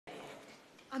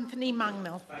Anthony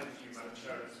Mangnall. Thank you, Madam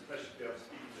Chair. It's a pleasure to be able to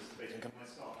speak in this debate. And can I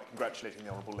start by congratulating the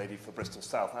Honourable Lady for Bristol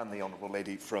South and the Honourable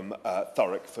Lady from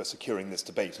Thurrock for securing this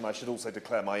debate. And I should also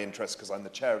declare my interest because I'm the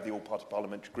chair of the All-Party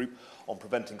Parliamentary Group on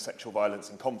Preventing Sexual Violence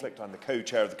and Conflict. I'm the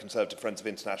co-chair of the Conservative Friends of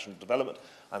International Development.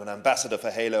 I'm an ambassador for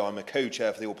HALO. I'm a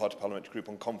co-chair for the All-Party Parliamentary Group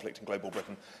on Conflict in Global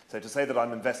Britain. So to say that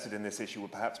I'm invested in this issue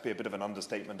would perhaps be a bit of an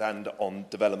understatement, and on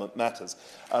development matters.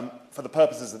 For the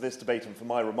purposes of this debate and for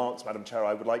my remarks, Madam Chair,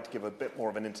 I would like to give a bit more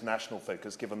of an international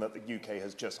focus, given that the UK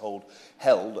has just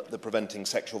held the Preventing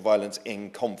Sexual Violence in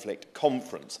Conflict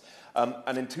conference.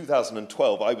 And in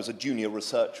 2012, I was a junior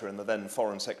researcher in the then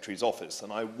Foreign Secretary's office,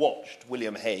 and I watched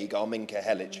William Hague, Arminka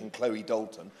Helich and Chloe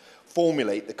Dalton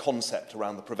formulate the concept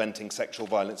around the Preventing Sexual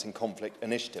Violence in Conflict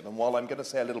initiative. And while I'm going to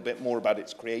say a little bit more about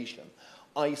its creation,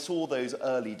 I saw those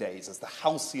early days as the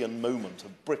halcyon moment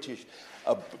of British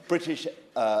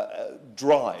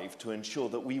drive to ensure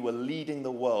that we were leading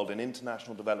the world in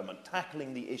international development,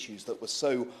 tackling the issues that were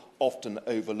so often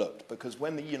overlooked. Because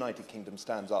when the United Kingdom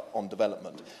stands up on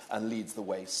development and leads the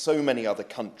way, so many other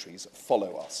countries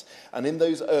follow us. And in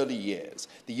those early years,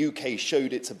 the UK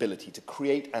showed its ability to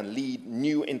create and lead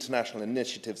new international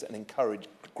initiatives and encourage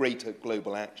greater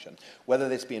global action, whether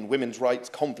this be in women's rights,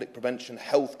 conflict prevention,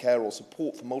 healthcare, or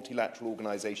support for multilateral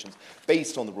organisations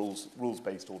based on the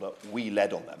rules-based order. We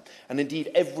led on them. And indeed,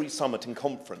 every summit and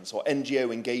conference or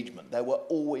NGO engagement, there were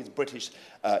always British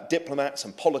diplomats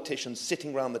and politicians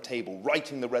sitting around the table,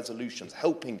 writing the resolutions,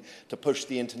 helping to push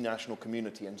the international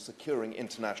community and securing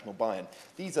international buy-in.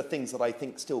 These are things that I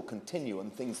think still continue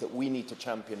and things that we need to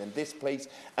champion in this place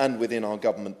and within our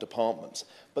government departments.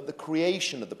 But the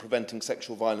creation of the Preventing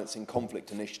Sexual Violence in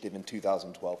Conflict initiative in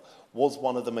 2012 was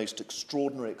one of the most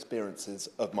extraordinary experiences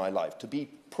of my life. To be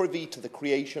privy to the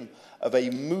creation of a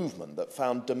movement that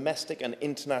found domestic and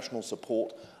international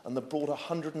support and that brought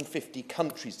 150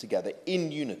 countries together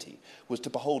in unity was to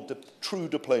behold true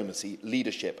diplomacy,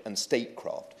 leadership and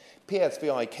statecraft.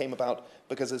 PSVI came about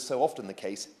because, as so often the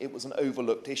case, it was an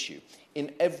overlooked issue.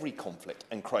 In every conflict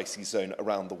and crisis zone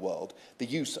around the world, the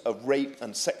use of rape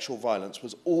and sexual violence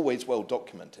was always well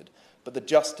documented, but the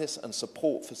justice and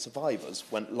support for survivors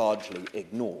went largely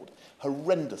ignored.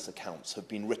 Horrendous accounts have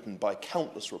been written by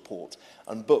countless reports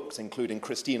and books, including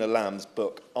Christina Lamb's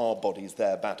book, Our Bodies,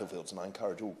 Their Battlefields, and I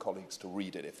encourage all colleagues to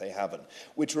read it if they haven't,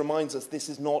 which reminds us this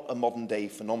is not a modern-day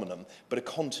phenomenon, but a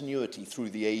continuity through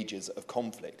the ages of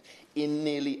conflict. In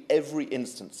nearly every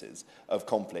instances of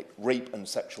conflict, rape and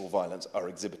sexual violence are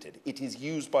exhibited. It is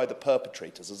used by the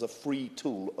perpetrators as a free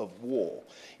tool of war.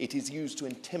 It is used to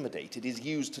intimidate. It is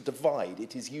used to divide.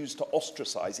 It is used to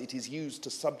ostracize. It is used to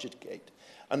subjugate.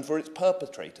 And for its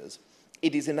perpetrators,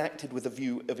 it is enacted with a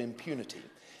view of impunity.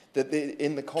 That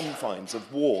in the confines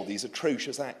of war, these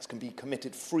atrocious acts can be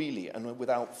committed freely and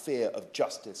without fear of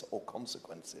justice or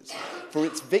consequences. For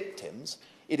its victims,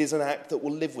 it is an act that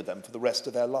will live with them for the rest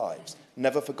of their lives,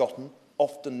 never forgotten,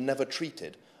 often never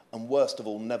treated, and worst of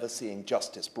all, never seeing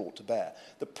justice brought to bear.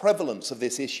 The prevalence of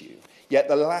this issue, yet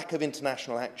the lack of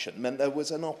international action, meant there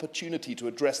was an opportunity to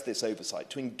address this oversight,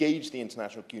 to engage the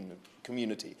international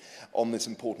community on this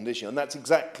important issue. And that's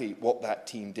exactly what that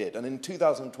team did. And in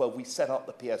 2012, we set up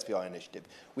the PSVI initiative.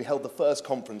 We held the first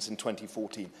conference in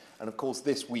 2014. And of course,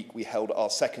 this week we held our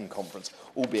second conference,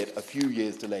 albeit a few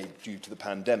years delayed due to the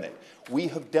pandemic. We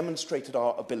have demonstrated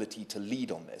our ability to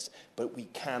lead on this, but we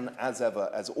can, as ever,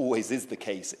 as always is the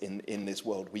case in this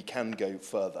world, we can go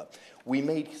further. We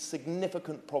made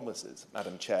significant promises,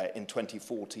 Madam Chair, in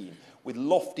 2014, with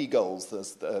lofty goals,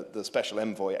 as the Special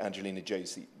Envoy, Angelina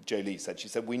Jolie, said. She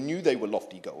said, we knew they were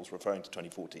lofty goals, referring to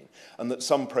 2014, and that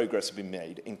some progress had been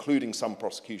made, including some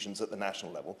prosecutions at the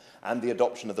national level, and the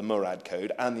adoption of the Murad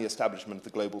Code, and the establishment of the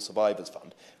Global Survivors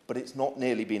Fund. But it's not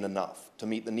nearly been enough to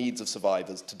meet the needs of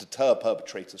survivors, to deter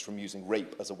perpetrators from using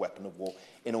rape as a weapon of war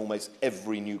in almost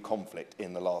every new conflict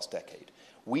in the last decade.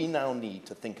 We now need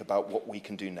to think about what we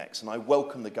can do next, and I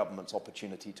welcome the government's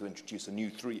opportunity to introduce a new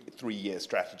three-year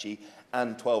strategy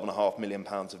and £12.5 million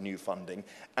of new funding,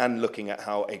 and looking at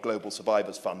how a Global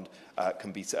Survivors Fund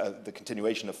can be the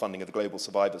continuation of funding of the Global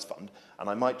Survivors Fund. And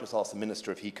I might just ask the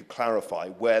Minister if he could clarify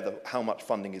how much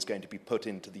funding is going to be put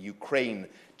into the Ukraine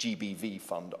GBV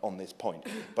fund on this point.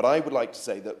 But I would like to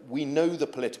say that we know the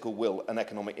political will and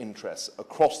economic interests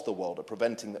across the world are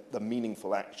preventing the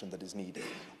meaningful action that is needed.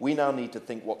 We now need to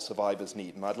think what survivors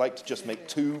need. And I'd like to just make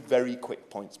two very quick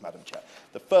points, Madam Chair.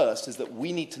 The first is that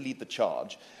we need to lead the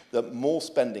charge that more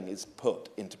spending is put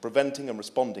into preventing and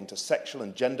responding to sexual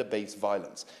and gender-based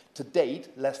violence. To date,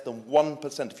 less than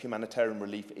 1% of humanitarian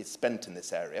relief is spent in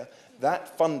this area.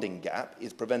 That funding gap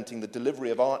is preventing the delivery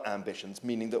of our ambitions,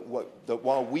 meaning that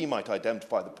while we might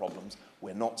identify the problems,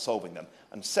 we're not solving them.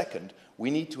 And second, we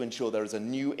need to ensure there is a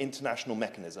new international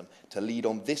mechanism to lead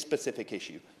on this specific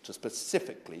issue, to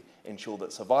specifically ensure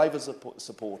that survivors are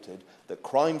supported, that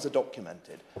crimes are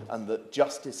documented, and that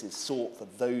justice is sought for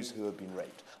those who have been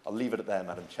raped. I'll leave it at there,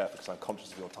 Madam Chair, because I'm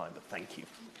conscious of your time, but thank you.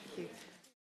 Thank you.